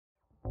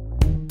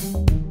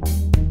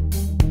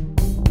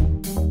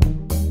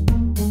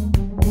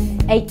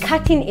A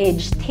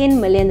cutting-edge 10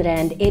 million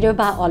rand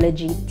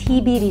Aerobiology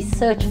TB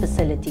Research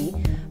Facility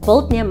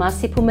built near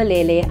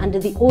Masiphumelele under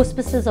the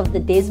auspices of the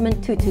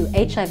Desmond Tutu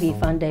HIV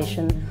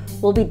Foundation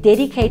will be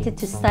dedicated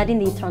to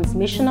studying the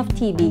transmission of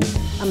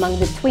TB among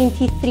the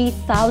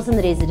 23,000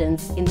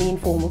 residents in the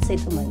informal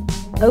settlement.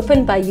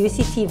 Opened by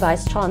UCT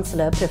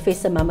Vice-Chancellor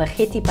Professor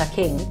Mamokgethi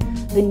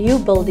Phakeng, the new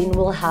building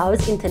will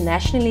house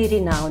internationally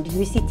renowned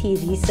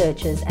UCT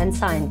researchers and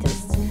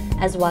scientists,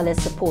 as well as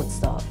support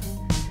staff.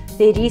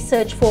 Their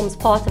research forms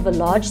part of a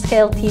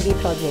large-scale TB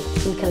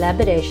project in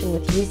collaboration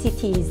with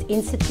UCT's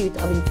Institute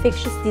of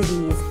Infectious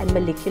Disease and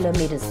Molecular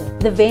Medicine.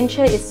 The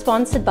venture is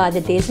sponsored by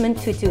the Desmond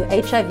Tutu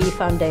HIV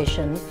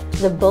Foundation,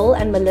 the Bill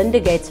and Melinda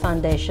Gates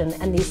Foundation,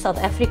 and the South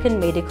African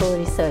Medical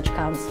Research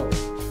Council.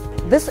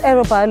 This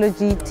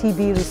Aerobiology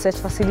TB Research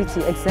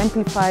Facility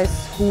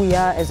exemplifies who we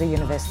are as a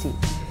university.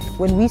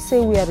 When we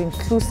say we are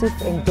inclusive,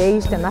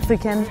 engaged and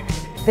African,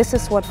 this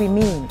is what we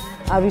mean.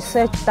 Our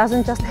research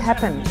doesn't just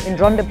happen in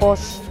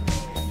Rondebosch,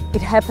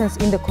 it happens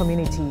in the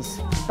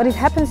communities. But it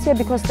happens here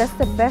because that's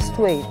the best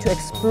way to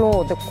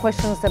explore the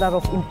questions that are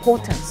of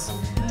importance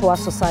to our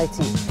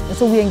society. And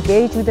so we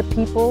engage with the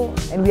people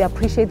and we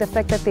appreciate the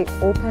fact that they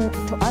open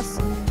to us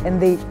and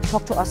they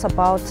talk to us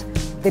about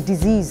the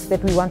disease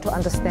that we want to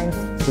understand.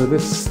 So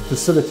this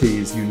facility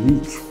is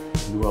unique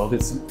in the world.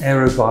 It's an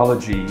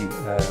aerobiology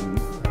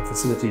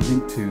facility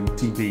linked to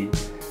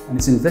TB, and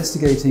it's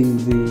investigating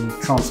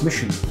the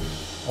transmission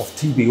of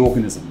TB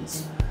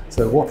organisms.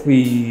 So what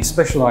we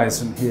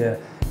specialize in here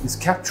is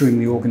capturing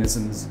the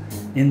organisms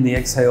in the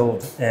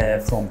exhaled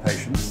air from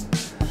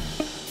patients,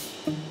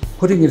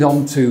 putting it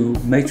onto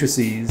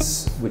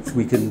matrices which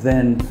we can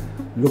then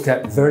look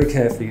at very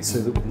carefully so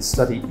that we can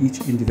study each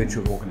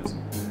individual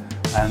organism.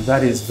 And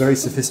that is very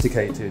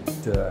sophisticated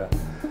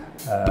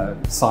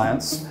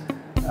science.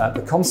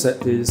 The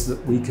concept is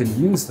that we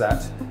can use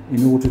that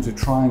in order to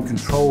try and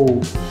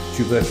control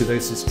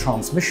tuberculosis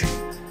transmission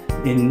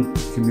in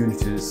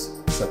communities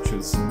such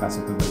as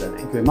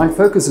Masiphumelele. Okay, my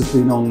focus has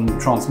been on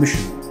transmission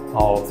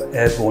of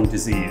airborne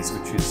disease,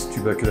 which is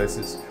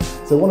tuberculosis.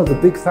 So one of the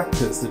big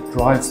factors that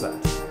drives that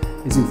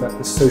is in fact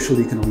the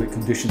social economic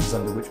conditions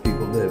under which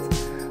people live.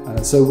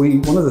 So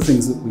one of the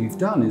things that we've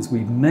done is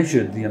we've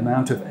measured the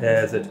amount of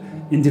air that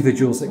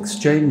individuals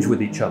exchange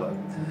with each other.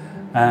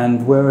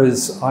 And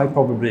whereas I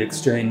probably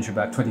exchange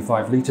about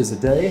 25 litres a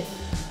day,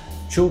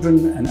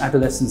 children and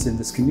adolescents in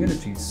this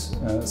community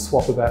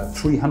swap about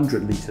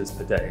 300 litres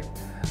per day.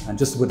 And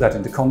just to put that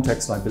into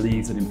context, I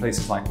believe that in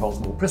places like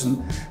Baltimore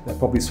Prison, they're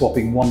probably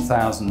swapping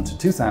 1,000 to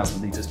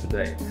 2,000 litres per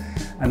day.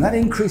 And that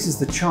increases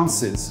the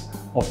chances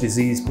of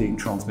disease being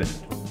transmitted.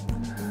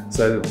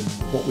 So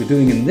what we're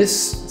doing in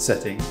this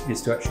setting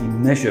is to actually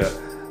measure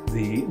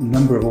the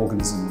number of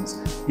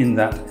organisms in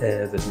that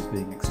air that is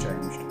being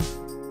exchanged.